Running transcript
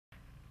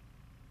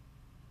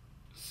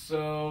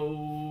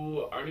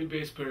So, our new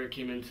bass player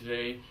came in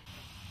today.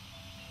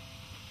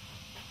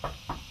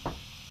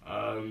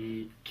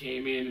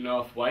 Came in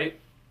off-white.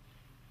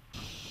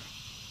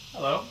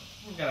 Hello,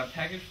 we've got a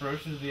package for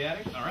Oceans of the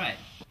Attic. Alright.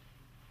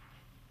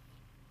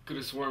 Could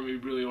have sworn we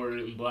really ordered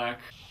it in black.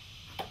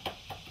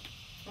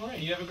 Alright,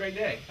 you have a great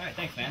day. Alright,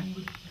 thanks, man.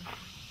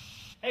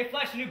 Hey,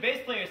 Flash, the new bass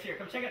player's here.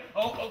 Come check it.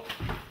 Oh,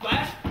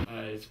 Flash?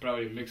 It's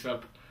probably a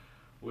mix-up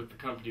with the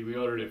company we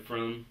ordered it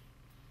from.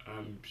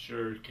 I'm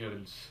sure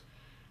Kevin's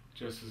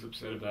just as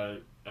upset about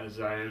it as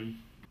I am.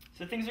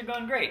 So things are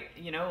going great.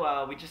 You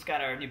know, we just got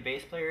our new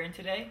bass player in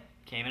today.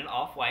 Came in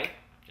off-white,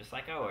 just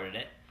like I ordered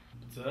it.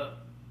 What's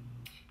up?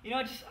 You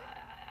know,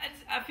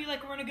 I feel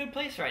like we're in a good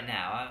place right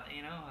now.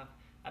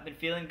 I've been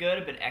feeling good.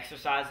 I've been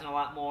exercising a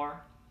lot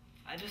more.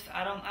 I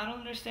don't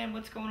understand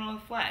what's going on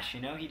with Flash.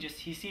 You know,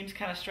 he seems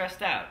kind of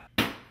stressed out.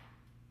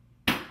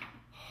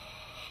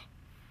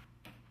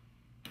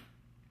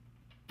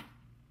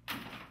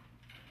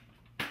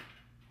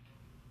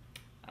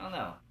 I don't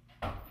know.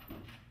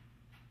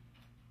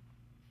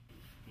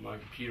 My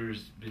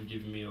computer's been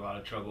giving me a lot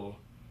of trouble.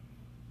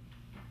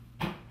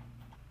 He's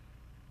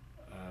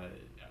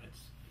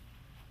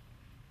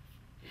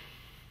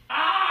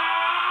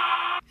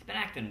been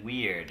acting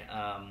weird.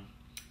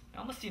 It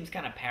almost seems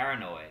kind of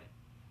paranoid.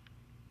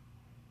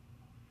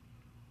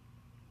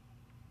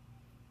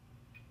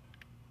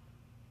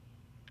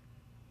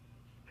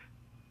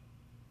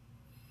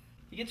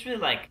 He gets really,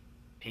 like,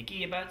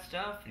 picky about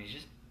stuff, and he's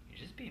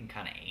just being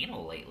kind of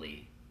anal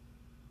lately.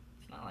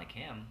 It's not like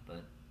him,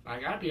 but... I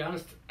gotta be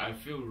honest, I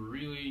feel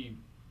really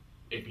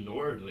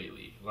ignored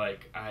lately.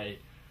 Like, I'll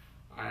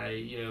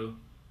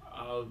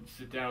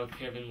sit down with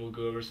Kevin, we'll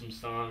go over some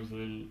songs,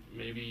 and then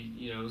maybe,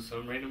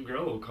 some random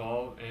girl will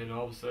call, and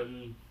all of a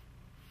sudden,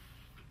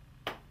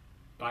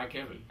 bye,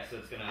 Kevin. So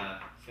it's gonna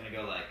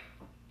go like...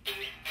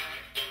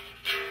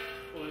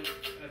 Well,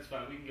 that's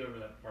fine. We can go over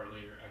that part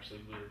later, actually,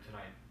 later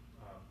tonight.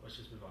 Let's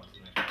just move on to the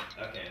next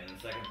part. Okay, and then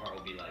the second part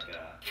will be like,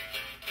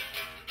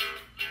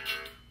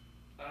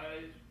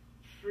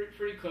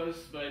 Pretty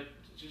close, but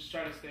just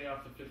try to stay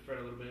off the fifth fret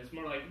a little bit. It's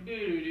more like do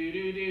do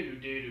do do do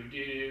do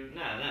do.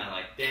 No,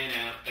 like fan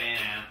out,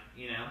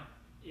 you know?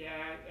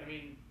 Yeah, I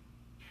mean,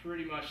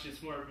 pretty much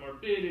it's more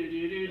do do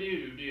do do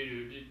do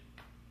do do.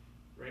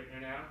 Right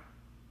now.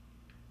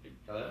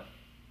 Hello?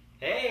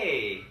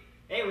 Hey,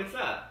 what's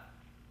up?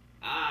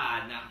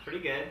 No, pretty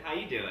good. How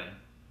you doing?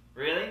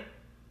 Really?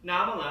 No,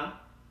 I'm alone.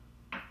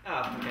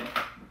 Oh, okay.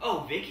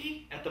 Oh,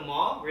 Vicky? At the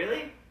mall?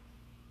 Really?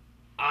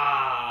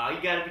 You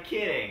gotta be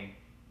kidding.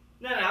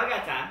 No, I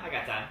got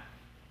time.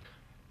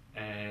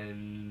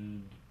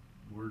 And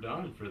we're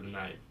done for the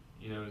night.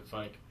 It's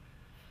like,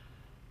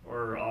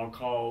 or I'll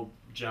call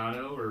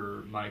Jono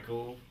or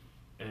Michael,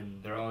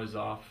 and they're always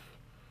off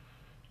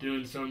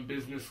doing some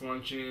business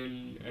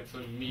luncheon at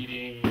some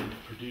meeting with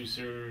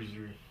producers,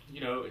 or,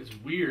 it's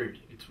weird.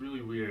 It's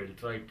really weird.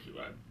 It's like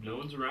no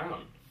one's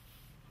around.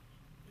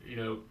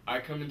 I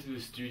come into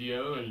the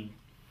studio and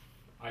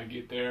I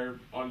get there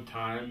on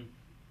time.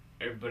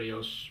 Everybody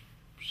else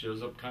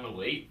shows up kind of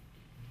late.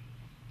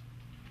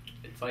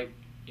 It's like,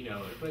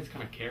 everybody's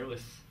kind of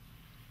careless.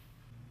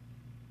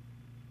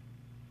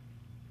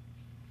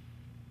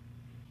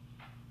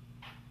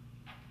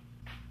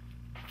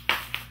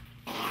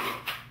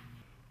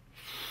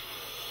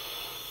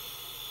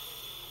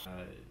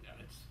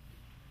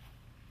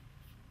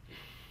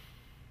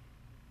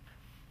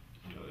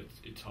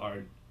 It's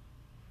hard.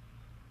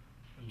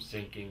 I'm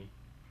sinking.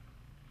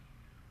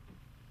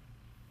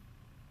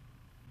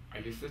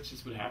 I guess that's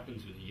just what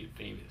happens when you get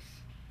famous.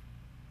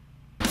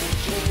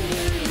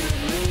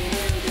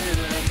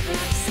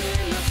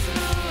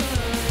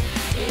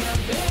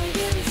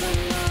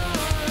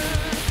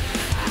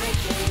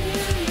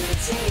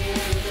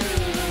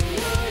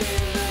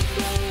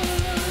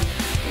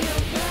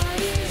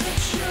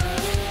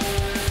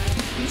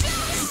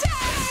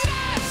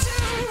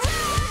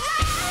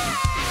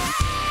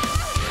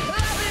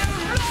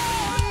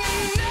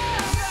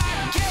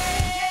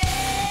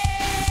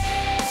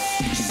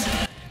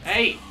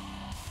 Hey!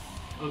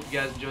 Hope you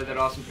guys enjoyed that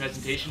awesome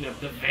presentation of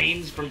The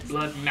Veins from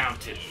Blood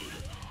Mountain.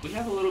 We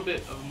have a little bit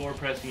of a more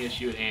pressing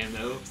issue at hand,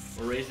 though.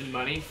 We're raising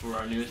money for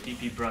our newest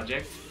EP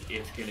project.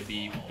 It's going to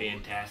be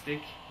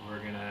fantastic. We're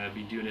going to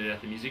be doing it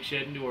at the Music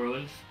Shed in New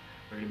Orleans.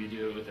 We're going to be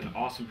doing it with an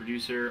awesome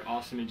producer,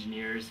 awesome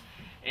engineers,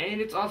 and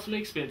it's awesomely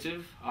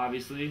expensive,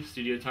 obviously.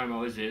 Studio time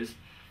always is.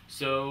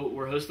 So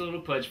we're hosting a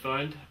little pledge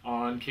fund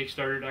on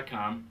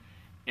Kickstarter.com,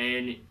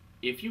 and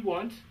if you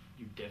want,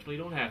 you definitely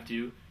don't have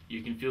to,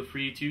 you can feel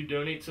free to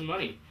donate some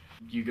money.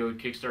 You go to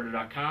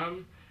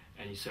Kickstarter.com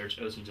and you search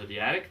Oceans of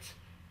the Addict,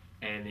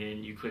 and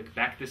then you click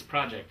Back This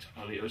Project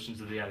on the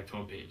Oceans of the Addict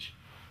homepage.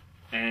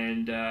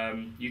 And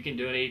you can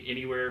donate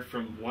anywhere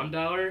from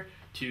 $1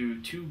 to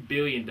 $2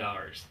 billion.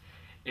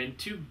 And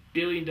 $2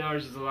 billion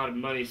is a lot of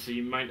money, so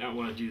you might not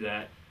want to do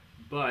that.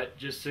 But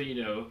just so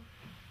you know,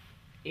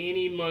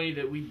 any money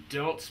that we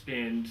don't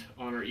spend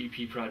on our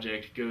EP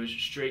project goes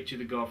straight to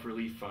the Gulf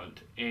Relief Fund.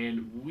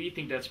 And we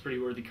think that's a pretty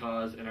worthy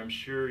cause, and I'm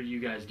sure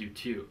you guys do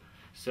too.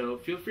 So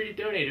feel free to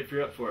donate if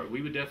you're up for it.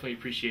 We would definitely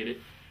appreciate it.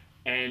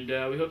 And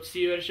we hope to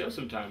see you at a show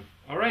sometime.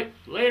 All right,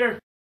 later.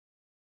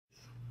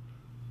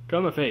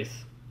 Come my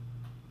face.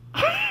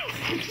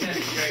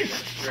 That's great.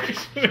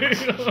 That's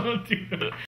great. Don't do that.